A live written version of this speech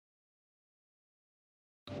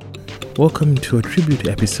Welcome to a tribute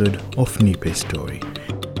episode of Nipe Story.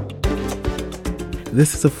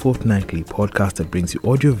 This is a fortnightly podcast that brings you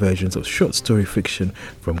audio versions of short story fiction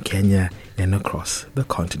from Kenya and across the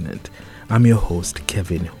continent. I'm your host,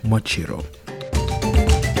 Kevin Mwachiro.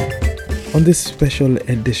 On this special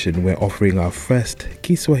edition, we're offering our first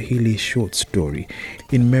Kiswahili short story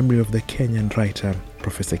in memory of the Kenyan writer,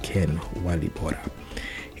 Professor Ken Walibora.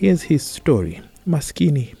 Here's his story,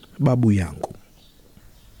 Maskini Babu Yangu.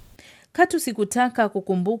 Katu sikutaka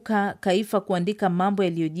kukumbuka Kaifa kuandika mambo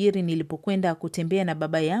yaliyojiri nilipokwenda kutembea na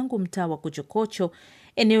baba yangu mtaa wa Kochokocho,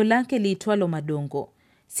 eneo lake liitwalo Madongo.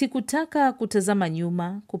 Sikutaka kutazama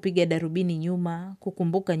nyuma, kupiga darubini nyuma,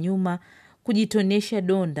 kukumbuka nyuma, kujitonesha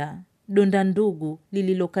donda ndugu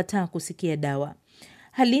lililokataa kusikia dawa.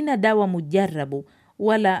 Halina dawa mujarabu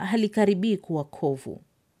wala halikaribii kuwa kovu.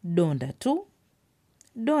 Donda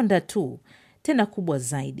tu, tena kubwa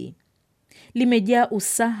zaidi. Limejaa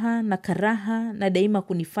usaha na karaha na daima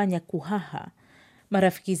kunifanya kuhaha.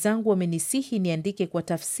 Marafiki zangu wamenisihi niandike kwa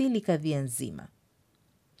tafsiri kadhia nzima.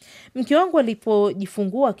 Mke wangu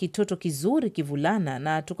alipojifungua kitoto kizuri kivulana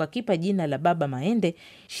na tukakipa jina la Baba Maende,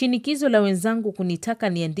 shinikizo la wenzangu kunitaka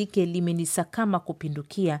niandike limenisakama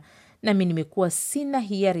kupindukia, nami nimekuwa sina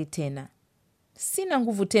hiari tena. Sina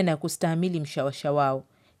nguvu tena ya kustahimili mshawasha wao.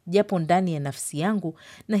 Japo ndani ya nafsi yangu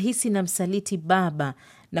nahisi namsaliti baba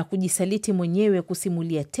na kujisaliti mwenyewe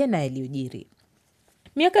kusimulia tena yaliyojiri.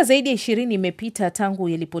 Miaka zaidi ya 20 imepita tangu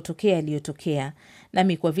yalipotokea yaliyotokea,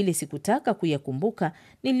 nami kwa vile sikutaka kuyakumbuka,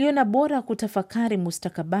 niliona bora kutafakari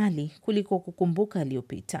mustakabali kuliko kukumbuka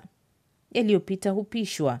yaliyopita. Yaliyopita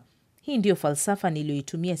hupishwa. Hii ndio falsafa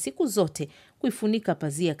niliyoitumia siku zote kuifunika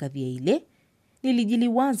pazia kadhia ile.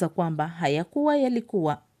 Nilijiliwaza kwamba hayakuwa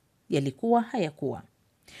yalikuwa hayakuwa.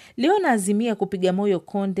 Leo naazimia kupiga moyo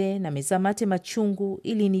konde na mezamate machungu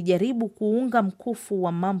ili nijaribu kuunga mkufu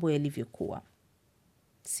wa mambo yalivyokuwa.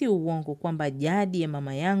 Si uongo kwamba jadi ya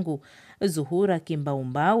mama yangu Zuhura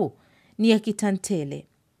Kimbaumbau ni ya Kitantele.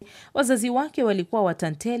 Wazazi wake walikuwa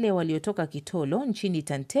Watantele waliotoka Kitolo nchini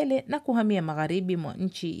Tantele na kuhamia magharibi mwa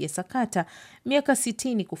nchi ya Sakata miaka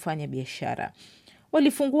 60 kufanya biashara.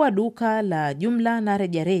 Walifungua duka la jumla na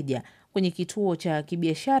rejareja kwenye kituo cha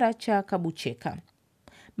kibiashara cha Kabucheka.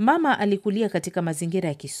 Mama alikulia katika mazingira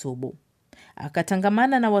ya Kisubu.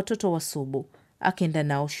 Akatangamana na watoto wa Subu, akaenda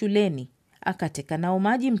nao shuleni, akateka nao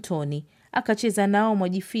maji mtoni, akacheza nao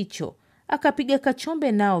mwajificho, akapiga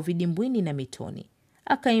kachombe nao vidimbwini na mitoni,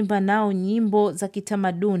 akaimba nao nyimbo za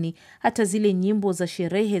kitamaduni, hata zile nyimbo za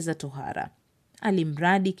sherehe za tohara.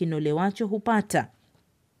 Alimradi kinolewacho hupata.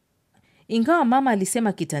 Ingawa mama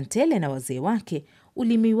alisema Kitantele na wazee wake,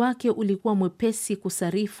 ulimi wake ulikuwa mwepesi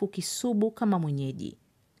kusarifu Kisubu kama mwenyeji.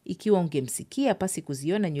 Ikiwa ungemsikia pasi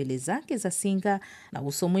kuziona nywele zake za singa na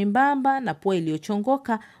uso mwembamba na pua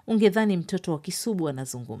iliyochongoka, ungedhani mtoto wa Kisubu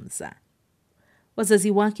anazungumza.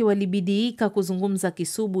 Wazazi wake walibidiika kuzungumza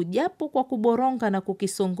Kisubu japo kwa kuboronga na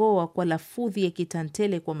kukisongoa kwa lafudhi ya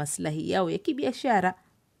Kitantele kwa maslahi yao ya kibiashara.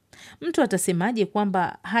 Mtu atasemaje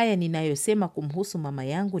kwamba haya ninayosema kumhusu mama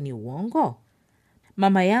yangu ni uongo?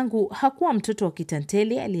 Mama yangu hakuwa mtoto wa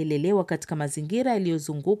Kitantele aliyelelewa katika mazingira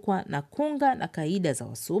yaliyozungukwa na kunga na kaida za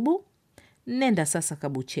Wasubu. Nenda sasa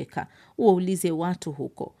Kabucheka, uwaulize watu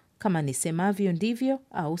huko kama nisemavyo ndivyo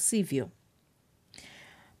au sivyo.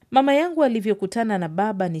 Mama yangu alivyokutana na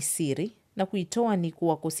baba ni siri, na kuitoa ni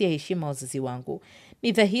kuwakosea heshima wazazi wangu.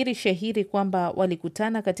 Ni dhahiri shahiri kwamba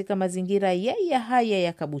walikutana katika mazingira haya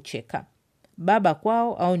ya Kabucheka. Baba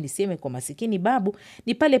kwao, au niseme kwa masikini babu,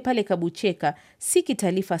 ni pale pale Kabucheka, si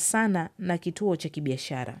kitalifa sana na kituo cha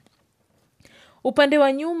kibiashara. Upande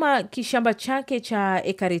wa nyuma kishamba chake cha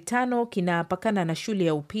ekari 5 kinapakana na shule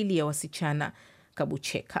ya upili ya wasichana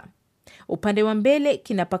Kabucheka. Upande wa mbele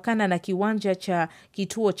kinapakana na kiwanja cha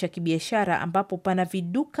kituo cha kibiashara ambapo pana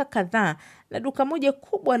viduka kadhaa na duka moja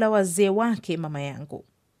kubwa la wazee wake mama yangu.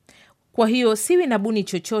 Kwa hiyo siwi na buni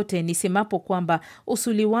chochote nisemapo kwamba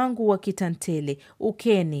usuli wangu wa Kitantele,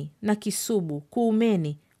 Ukeni na Kisubu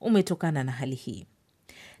kuumeni umetokana na hali hii.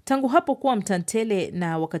 Tangu hapo kuwa Mtantele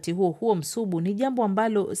na wakati huo Msubu ni jambo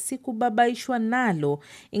ambalo sikubabaishwa nalo,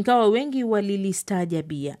 ingawa wengi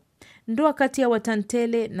walilistaajabia. Ndoa kati ya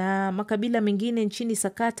Watantele na makabila mengine nchini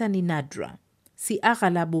Sakata ni nadra. Si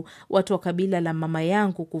aghalabu watu wa kabila la mama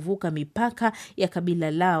yangu kuvuka mipaka ya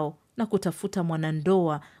kabila lao na kutafuta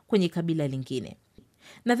mwanandoa kwenye kabila lingine.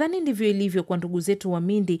 Nadhani ndivyo ilivyo kwa ndugu zetu wa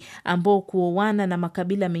Mindi ambao kuoana na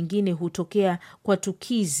makabila mengine hutokea kwa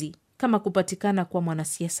tukizi kama kupatikana kwa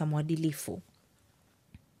mwanasiasa mwadilifu.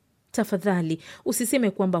 Tafadhali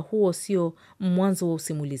usiseme kwamba huo sio mwanzo wa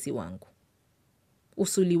usimulizi wangu.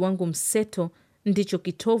 Usuli wangu mseto ndicho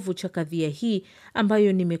kitovu cha kadhia hii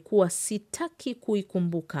ambayo nimekuwa sitaki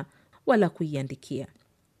kuikumbuka wala kuiandikia.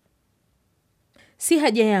 Si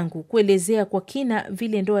haja yangu kuelezea kwa kina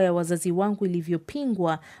vile ndoa ya wazazi wangu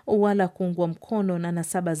ilivyopingwa wala kuungwa mkono na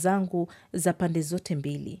nasaba zangu za pande zote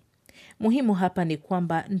mbili. Muhimu hapa ni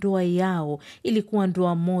kwamba ndoa yao ilikuwa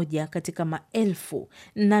ndoa moja katika maelfu,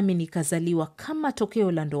 nami nikazaliwa kama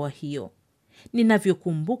tokeo la ndoa hiyo.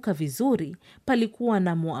 Ninavyokumbuka vizuri, palikuwa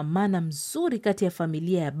na muamana mzuri kati ya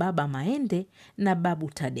familia ya baba Maende na babu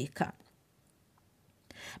Tadeka.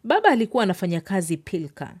 Baba alikuwa anafanya kazi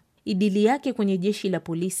Pilka. Idili yake kwenye jeshi la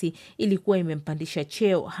polisi ilikuwa imempandisha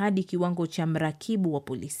cheo hadi kiwango cha mrakibu wa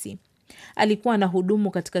polisi. Alikuwa na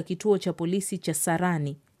hudumu katika kituo cha polisi cha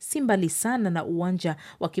Sarani, si mbali sana na uwanja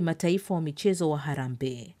wa kimataifa wa michezo wa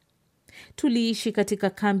Harambee. Tuliishi katika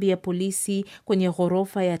kambi ya polisi kwenye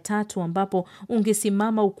ghorofa ya 3 ambapo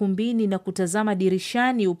ungesimama ukumbini na kutazama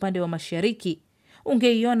dirishani upande wa mashariki.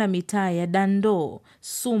 Ungeiona mitaa ya Dando,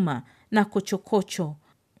 Suma na Kochokocho.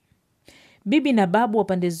 Bibi na babu wa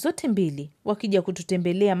pande zote mbili wakija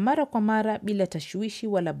kututembelea mara kwa mara bila tashwishi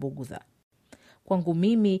wala bugudha. Kwangu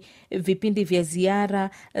mimi, vipindi vya ziara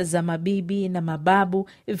za mabibi na mababu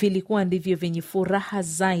vilikuwa ndivyo vyenye furaha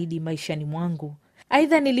zaidi maishani mwangu.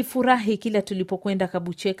 Aidha, nilifurahi kila tulipokwenda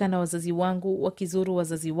Kabucheka na wazazi wangu wakizuru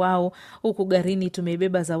wazazi wao, huku garini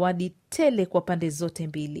tumebeba zawadi tele kwa pande zote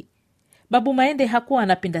mbili. Babu Maende hakuwa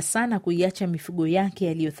anapenda sana kuiacha mifugo yake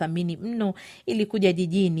aliyothamini mno ili kuja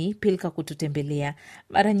jijini Pilka kututembelea.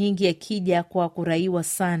 Mara nyingi akija kwa kuraiwa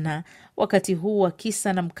sana. Wakati huu wa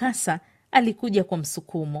kisa na mkasa alikuja kwa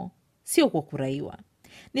msukumo, sio kwa kuraiwa.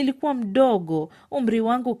 Nilikuwa mdogo, umri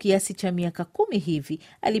wangu kiasi cha miaka 10 hivi,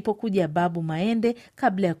 alipokuja babu Maende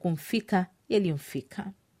kabla ya kumfika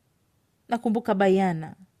yaliyomfika. Nakumbuka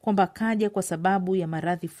bayana kwamba kaja kwa sababu ya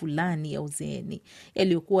maradhi fulani ya uzeeni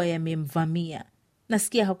yaliyokuwa yamemvamia.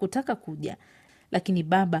 Nasikia hakutaka kuja, lakini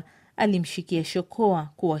baba alimshikia shokoa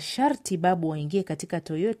kuwa sharti babu waingie katika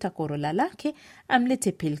Toyota Corolla lake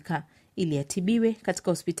amlete Pilka ili atibiwe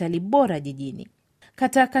katika hospitali bora jijini.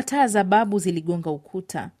 Kataa za babu ziligonga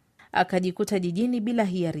ukuta. Akajikuta jijini bila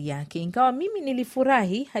hiari yake. Ingawa mimi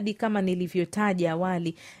nilifurahi hadi kama nilivyotaja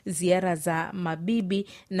awali, ziara za mabibi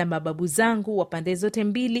na mababu zangu wa pande zote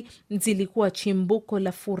mbili zilikuwa chimbuko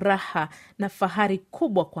la furaha na fahari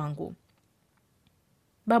kubwa kwangu.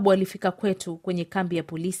 Babu alifika kwetu kwenye kambi ya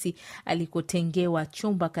polisi alikotengewa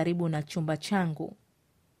chumba karibu na chumba changu.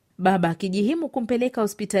 Baba akijihimu kumpeleka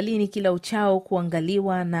hospitalini kila uchao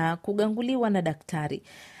kuangaliwa na kuganguliwa na daktari.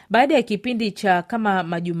 Baada ya kipindi cha kama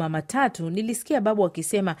majuma 3, nilisikia babu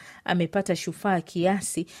akisema amepata shufaa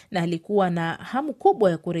kiasi na alikuwa na hamu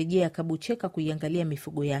kubwa ya kurejea Kabucheka kuiangalia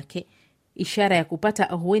mifugo yake. Ishara ya kupata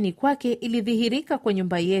ahueni kwake ilidhihirika kwa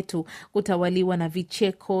nyumba yetu, kutawaliwa na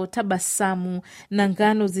vicheko, tabasamu na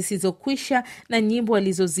ngano zisizokwisha na nyimbo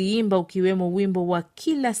alizoziimba, ukiwemo wimbo wa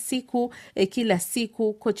kila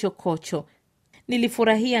siku kochokocho.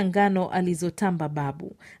 Nilifurahia ngano alizotamba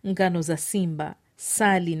babu, ngano za Simba,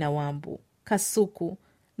 Sali na Wambu, Kasuku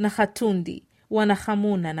na Hatundi,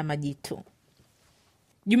 Wanahamuna na Majitu.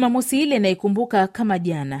 Jumamosi ile naikumbuka kama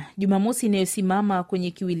jana. Jumamosi inayosimama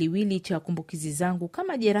kwenye kiwiliwili cha kumbukizi zangu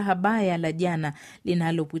kama jeraha baya la jana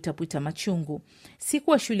linalopwita machungu.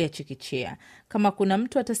 Sikuwa shule ya chekechea. Kama kuna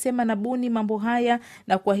mtu atasema nabuni mambo haya,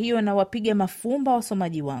 na kwa hiyo nawapiga mafumba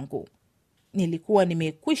wasomaji wangu. Nilikuwa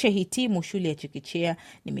nimekwisha hitimu shule ya chekechea,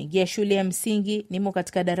 nimeingia shule ya msingi, nimo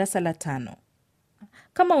katika darasa la 5.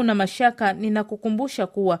 Kama una mashaka, ninakukumbusha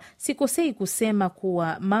kuwa sikosei kusema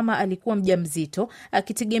kuwa mama alikuwa mjamzito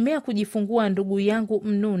akitegemea kujifungua ndugu yangu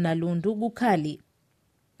Mnuna Lundugu Kali.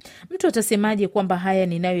 Mtu atasemaje kwamba haya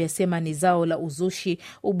ninayoyasema ni zao la uzushi,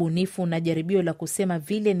 ubunifu na jaribio la kusema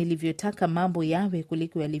vile nilivyotaka mambo yawe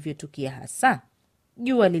kuliko yalivyotukia hasa?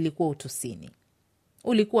 Jua lilikuwa utusini.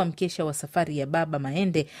 Ulikuwa mkesha wa safari ya baba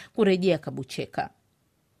Maende kurejea Kabucheka.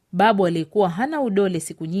 Babu alikuwa hana udole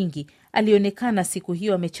siku nyingi, alionekana siku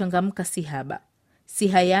hiyo amechangamka sihaba.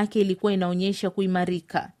 Siha yake ilikuwa inaonyesha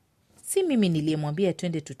kuimarika. Si mimi niliyemwambia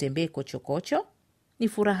twende tutembee Kochokocho? Ni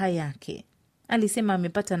furaha yake. Alisema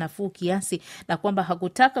amepata nafuu kiasi na kwamba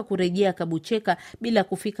hakutaka kurejea Kabucheka bila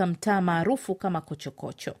kufika mtaa maarufu kama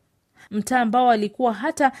Kochokocho. Mtaa ambao alikuwa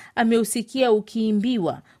hata ameusikia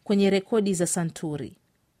ukiimbiwa kwenye rekodi za santuri.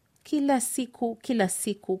 Kila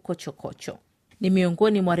siku Kochokocho. Ni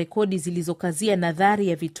miongoni mwa rekodi zilizokazia nadhari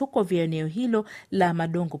ya vituko vya eneo hilo la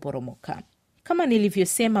Madongo Poromoka. Kama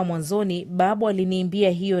nilivyosema mwanzoni, babu aliniimbia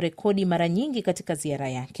hiyo rekodi mara nyingi katika ziara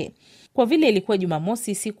yake. Kwa vile ilikuwa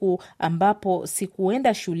Jumamosi, siku ambapo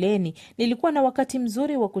sikuenda shuleni, nilikuwa na wakati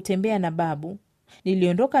mzuri wa kutembea na babu.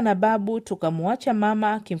 Niliondoka na babu, tukamwacha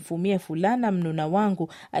mama akimfumia fulana mnuna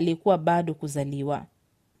wangu alikuwa bado kuzaliwa.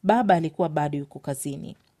 Baba alikuwa bado yuko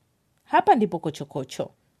kazini. Hapa ndipo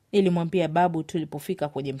kochokocho, nilimwambia babu tulipofika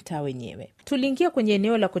kwenye mtaa wenyewe. Tuliingia kwenye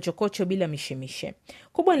eneo la kochokocho bila mishemishe.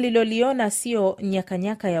 Kubwa nililoliona sio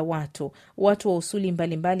nyakanyaka ya watu wa usuli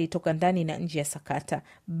mbalimbali toka ndani na nje ya Sakata,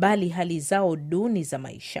 bali hali zao duni za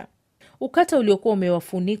maisha. Ukata uliokuwa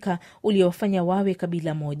umewafunika uliowafanya wawe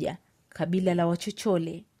kabila moja, kabila la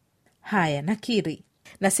Wachochole. Haya, nakiri.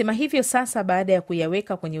 Nasema hivyo sasa baada ya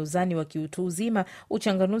kuyaweka kwenye uzani wa kiutu uzima,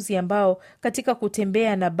 uchanganuzi ambao katika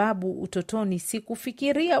kutembea na babu utotoni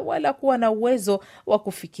sikufikiria wala kuwa na uwezo wa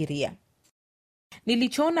kufikiria.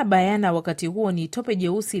 Nilichoona bayana wakati huo ni tope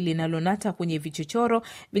jeusi linalonata kwenye vichochoro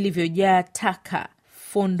vilivyojaa taka,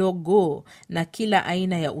 fondogo na kila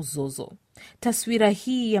aina ya uzozo. Taswira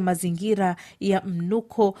hii ya mazingira ya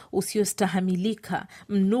mnuko usiostahamilika,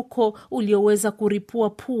 mnuko ulioweza kuripua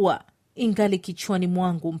pua, ingali kichwani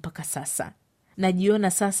mwangu mpaka sasa.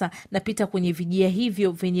 Najiona sasa napita kwenye vijia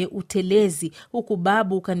hivyo venye utelezi, huku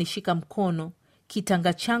babu ukanishika mkono.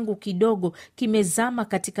 Kitanga changu kidogo kimezama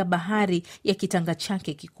katika bahari ya kitanga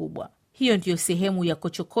chake kikubwa. Hiyo ndiyo sehemu ya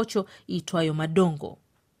kochokocho iitwayo Madongo,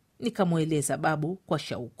 nikamweleza babu kwa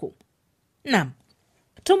shauku. Naam,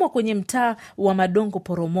 tumo kwenye mtaa wa Madongo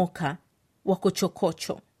poromoka wa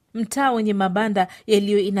kochokocho, mtaa wenye mabanda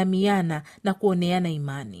yaliyoinamiana na kuoneana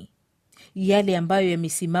imani. Yale ambayo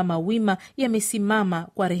yamesimama wima yamesimama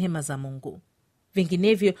kwa rehema za Mungu.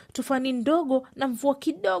 Vinginevyo tufani ndogo na mvua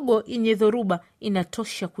kidogo yenye dhoruba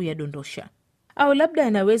inatosha kuyadondosha, au labda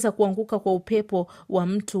yanaweza kuanguka kwa upepo wa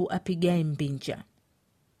mtu apigaye mbinja.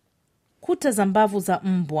 Kuta za mbavu za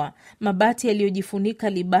mbwa, mabati yaliyojifunika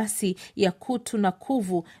libasi ya kutu na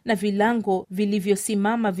kuvu, na vilango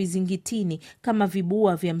vilivyosimama vizingitini kama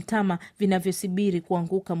vibua vya mtama vinavyosubiri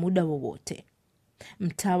kuanguka muda wowote.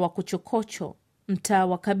 Mtaa wa kochokocho, mtaa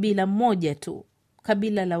wa kabila moja tu,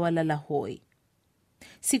 kabila la walala hoi.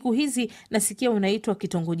 Siku hizi nasikia unaitwa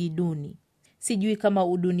kitongoji duni. Sijui kama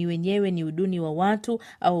uduni wenyewe ni uduni wa watu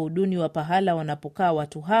au uduni wa pahala wanapokaa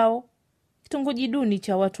watu hao. Kitongoji duni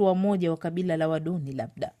cha watu wamoja wa kabila la Waduni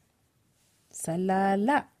labda.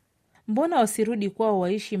 Salala, mbona wasirudi kwao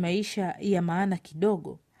waishi maisha ya maana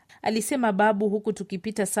kidogo? Alisema babu, huku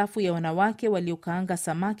tukipita safu ya wanawake waliokaanga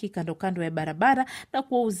samaki kando kando ya barabara na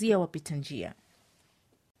kuwauzia wapita njia.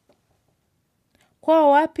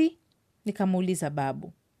 Kwao wapi? Nikamuuliza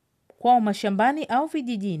babu. Kwao mashambani au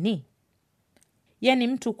vijijini? Yaani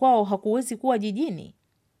mtu kwao hakuwezi kuwa jijini?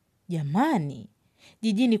 Jamani,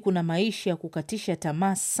 jijini kuna maisha ya kukatisha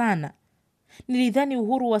tamaa sana. Nilidhani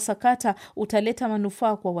uhuru wa Sakata utaleta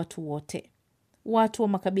manufaa kwa watu wote, watu wa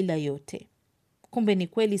makabila yote. Kumbe ni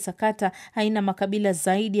kweli Sakata haina makabila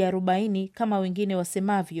zaidi ya 40 kama wengine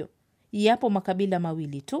wasemavyo. Yapo makabila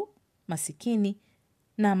mawili tu, masikini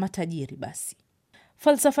na matajiri basi.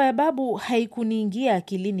 Falsafa ya babu haikuniingia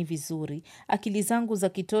akilini vizuri. Akili zangu za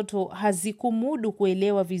kitoto hazikumudu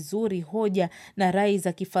kuelewa vizuri hoja na rai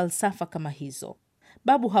za kifalsafa kama hizo.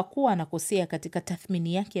 Babu hakuwa anakosea katika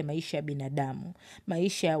tathmini yake ya maisha ya binadamu,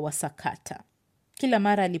 maisha ya Wasakata. Kila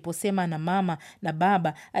mara aliposema na mama na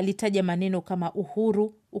baba alitaja maneno kama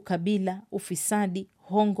uhuru, ukabila, ufisadi,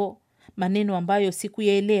 hongo, maneno ambayo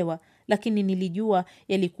sikuyaelewa, lakini nilijua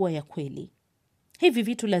yalikuwa ya kweli. Hivi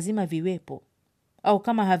vitu lazima viwepo, au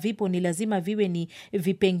kama havipo ni lazima viwe ni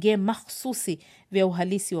vipengee mahsusi vya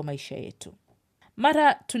uhalisi wa maisha yetu.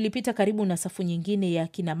 Mara tulipita karibu na safu nyingine ya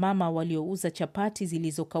kina mama waliouza chapati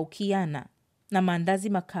zilizokaukiana na maandazi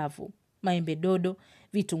makavu, maembe dodo,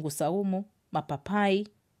 vitunguu saumu, mapapai,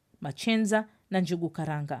 machenza na njugu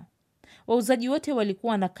karanga. Wauzaji wote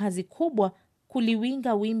walikuwa na kazi kubwa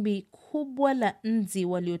kuliwinga wimbi kubwa la nzi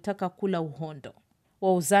waliotaka kula uhondo.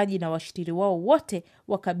 Wauzaji na washitiri wao wote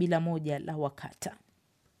wa kabila moja la Wakata.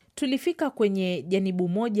 Tulifika kwenye janibu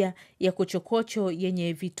moja ya kochokocho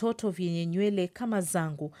yenye vitoto vyenye nywele kama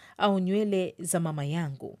zangu au nywele za mama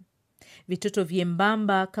yangu. Vitoto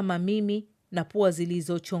vyembamba kama mimi na pua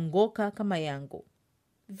zilizochongoka kama yangu.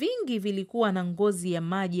 Vingi vilikuwa na ngozi ya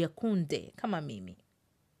maji ya kunde kama mimi.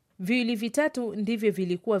 Viwili vitatu ndivyo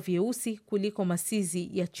vilikuwa vyeusi kuliko masizi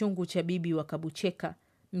ya chungu cha bibi wa Kabucheka,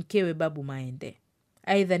 mkewe babu Maende.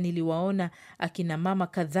 Aidha niliwaona akina mama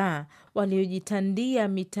kadhaa waliojitandia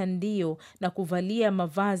mitandio na kuvalia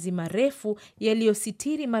mavazi marefu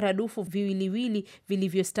yaliyositiri maradufu viwiliwili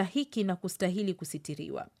vilivyostahiki na kustahili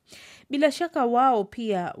kusitiriwa. Bila shaka wao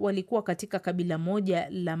pia walikuwa katika kabila moja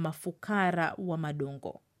la mafukara wa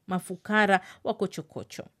Madongo, mafukara wa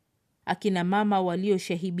kochokocho. Akina mama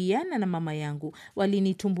walioshahibiana na mama yangu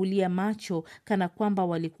walinitumbulia macho kana kwamba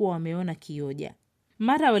walikuwa wameona kioja.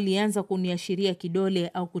 Mara walianza kuniashiria kidole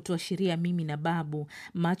au kutuashiria mimi na babu.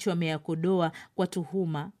 Macho yameyakodoa kwa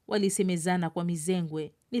tuhuma. Walisemezana kwa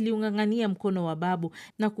mizengwe. Niliung'ang'ania mkono wa babu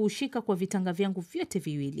na kuushika kwa vitanga vyangu vyote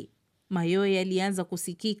viwili. Mayowe yalianza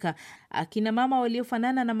kusikika. Akina mama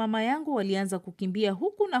waliofanana na mama yangu walianza kukimbia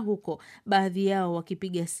huku na huko, baadhi yao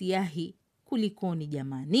wakipiga siahi. Kulikoni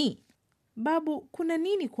jamani? Babu, kuna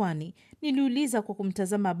nini kwani? Niliuliza kwa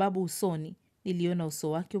kumtazama babu usoni. Niliona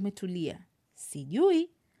uso wake umetulia. Sijui,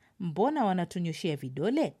 mbona wanatunyoshea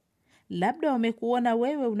vidole? Labda wamekuona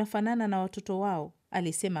wewe unafanana na watoto wao,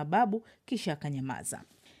 alisema babu kisha akanyamaza.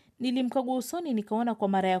 Nilimkagua usoni nikaona kwa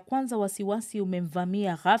mara ya kwanza wasiwasi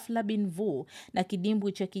umemvamia ghafla bin vu na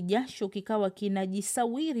kidimbwi cha kijasho kikawa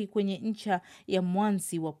kinajisawiri kwenye ncha ya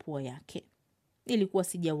mwanzi wa pua yake. Nilikuwa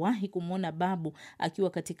sijawahi kumwona babu akiwa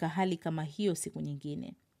katika hali kama hiyo siku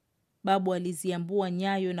nyingine. Babu aliziambua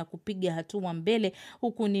nyayo na kupiga hatua mbele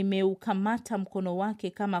huku nimeukamata mkono wake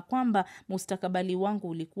kama kwamba mustakabali wangu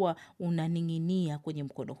ulikuwa unaning'inia kwenye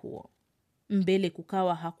mkono huo. Mbele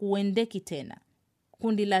kukawa hakuendeki tena.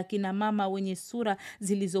 Kundi la kina mama wenye sura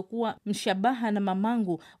zilizokuwa mshabaha na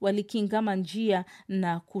mamangu walikingama njia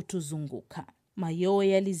na kutuzunguka. Mayowe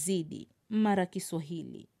yalizidi, mara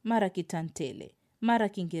Kiswahili, mara Kitantele, mara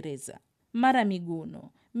Kiingereza, mara miguno,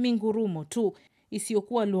 mingurumo tu,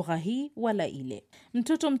 isiyokuwa lugha hii wala ile.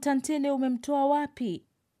 Mtoto Mtantele umemtoa wapi?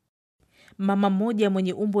 Mama mmoja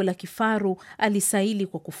mwenye umbo la kifaru alisaili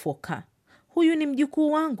kwa kufoka. Huyu ni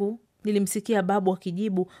mjukuu wangu, nilimsikia babu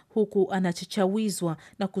akijibu huku anachachawizwa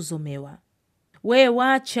na kuzomewa. We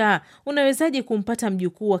wacha, unawezaje kumpata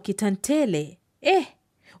mjukuu wa Kitantele?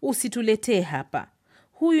 Usituletee hapa.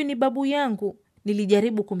 Huyu ni babu yangu.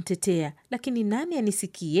 Nilijaribu kumtetea, lakini nani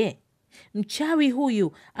anisikie? Mchawi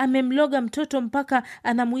huyu, amemloga mtoto mpaka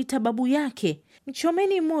anamuita babu yake.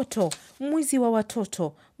 Mchomeni moto, mwizi wa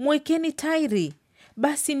watoto, mwekeni tairi.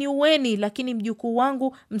 Basi ni uweni, lakini mjukuu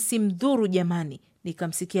wangu msimdhuru jamani,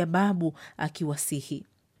 nikamsikia babu akiwasihi.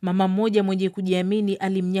 Mama mmoja mwenye kujiamini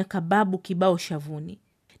alimnyaka babu kibao shavuni.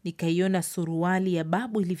 Nikaiona suruali ya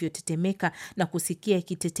babu ilivyotetemeka na kusikia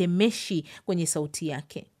kitetemeshi kwenye sauti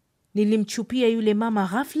yake. Nilimchupia yule mama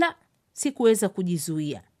ghafla, sikuweza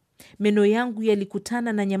kujizuia. Meno yangu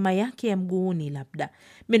yalikutana na nyama yake ya mguuni labda.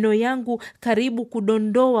 Meno yangu karibu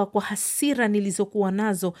kudondoa kwa hasira nilizokuwa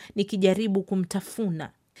nazo nikijaribu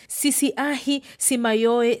kumtafuna. Sisi ahi, si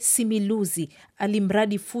mayoe, si miluzi,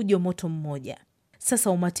 alimradi fujo moto mmoja.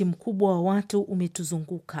 Sasa umati mkubwa wa watu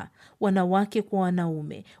umetuzunguka, wanawake kwa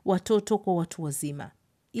wanaume, watoto kwa watu wazima.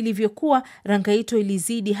 Ilivyokuwa, rangaito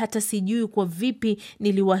ilizidi hata sijui kwa vipi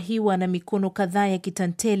niliwahiwa na mikono kadhaa ya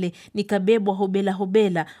Kitantele, nikabebwa hobela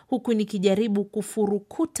hobela huku nikijaribu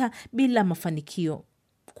kufurukuta bila mafanikio.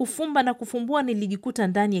 Kufumba na kufumbua nilijikuta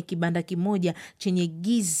ndani ya kibanda kimoja chenye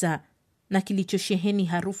giza na kilichosheheni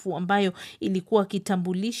harufu ambayo ilikuwa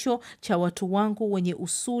kitambulisho cha watu wangu wenye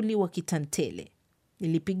usuli wa Kitantele.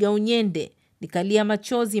 Nilipiga unyende, nikalia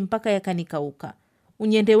machozi mpaka yakanikauka.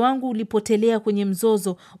 Unyende wangu ulipotelea kwenye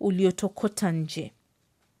mzozo uliotokota nje.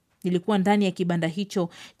 Nilikuwa ndani ya kibanda hicho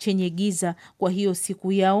chenye giza, kwa hiyo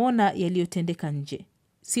sikuyaona yaliyotendeka nje.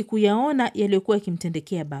 Sikuyaona yaliyokuwa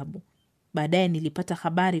yakimtendekea babu. Baadaye nilipata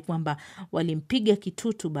habari kwamba walimpiga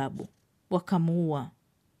kitutu babu, wakamuua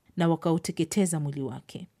na wakauteketeza mwili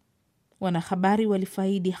wake. Wanahabari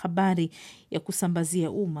walifaidi habari ya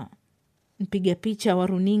kusambazia umma. Mpiga picha wa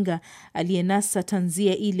runinga aliyenasa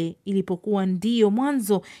tanzia ile ilipokuwa ndiyo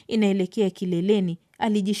mwanzo inaelekea kileleni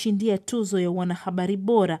alijishindia tuzo ya wanahabari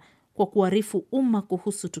bora kwa kuarifu umma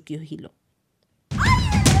kuhusu tukio hilo.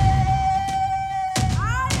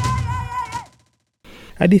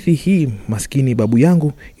 Hadithi hii Maskini Babu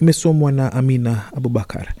Yangu imesomwa na Amina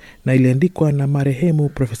Abubakar na iliandikwa na marehemu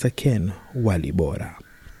Profesa Ken Walibora.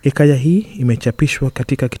 Hekaya hii imechapishwa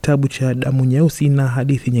katika kitabu cha Damu Nyeusi na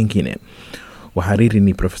Hadithi Nyingine. Wahariri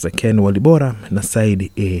ni Profesa Ken Walibora na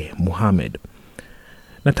Said A. Muhammad.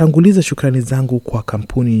 Natanguliza shukrani zangu kwa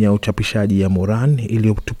kampuni ya uchapishaji ya Moran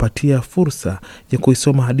iliyotupatia fursa ya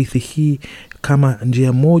kuisoma hadithi hii kama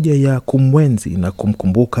njia moja ya kumwenzi na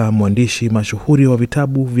kumkumbuka mwandishi mashuhuri wa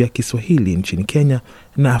vitabu vya Kiswahili nchini Kenya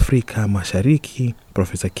na Afrika Mashariki,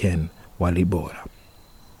 Profesa Ken Walibora.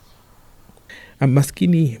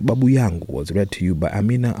 Maskini Babu Yangu was read to you by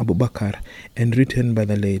Amina Abubakar and written by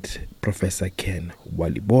the late Professor Ken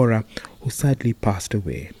Walibora, who sadly passed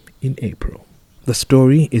away in April. The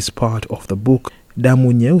story is part of the book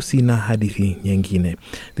Damu Nyeusi na Hadithi Nyingine.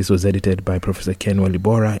 This was edited by Professor Ken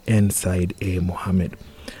Walibora and Said A. Muhammad.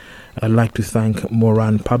 I'd like to thank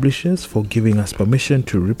Moran Publishers for giving us permission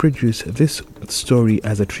to reproduce this story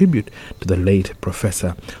as a tribute to the late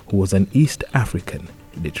professor, who was an East African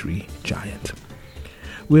literary giant.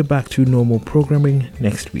 We're back to normal programming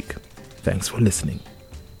next week. Thanks for listening.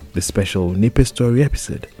 The special Nipe Story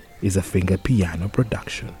episode is a Finger Piano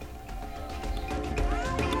production.